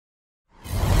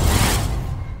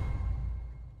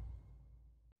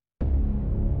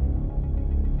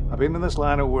I've been in this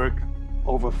line of work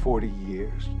over 40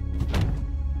 years.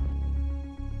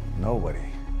 Nobody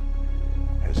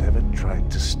has ever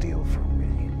tried to steal from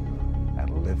me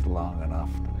and lived long enough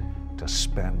to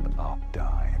spend a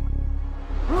dime.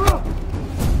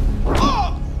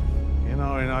 You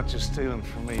know, you're not just stealing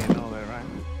from me, you know that, right?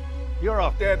 You're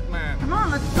a dead man. Come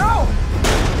on, let's go!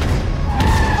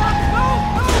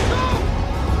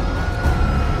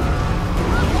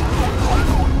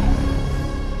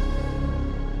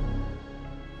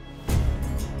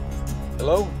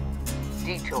 Hello?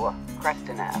 Detour,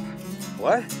 Creston Ave.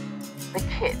 What? The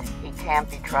kid, he can't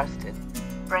be trusted.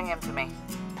 Bring him to me.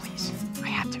 Please, I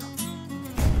have to.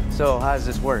 So, how does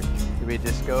this work? Do we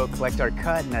just go collect our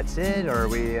cut and that's it? Or are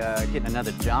we getting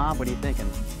another job? What are you thinking?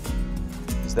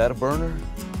 Is that a burner?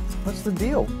 What's the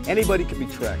deal? Anybody could be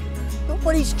tracking her.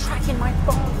 Nobody's tracking my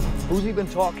phone. Who's he been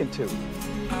talking to?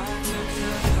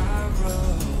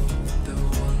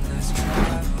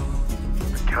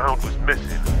 The count was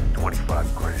missing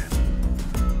 25 grand.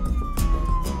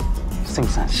 This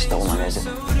thing's not stolen, is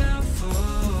it?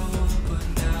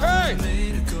 Hey!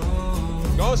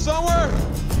 Go somewhere?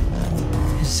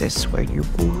 Is this where you're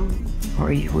born, or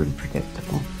are you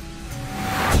unpredictable?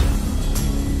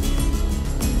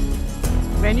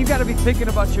 Man, you gotta be thinking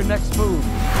about your next move.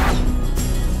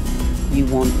 You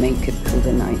won't make it through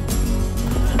the night.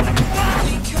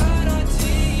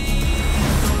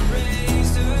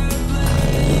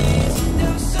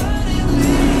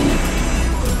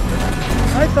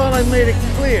 I thought I made it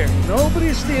clear.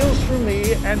 Nobody steals from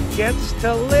me and gets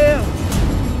to live.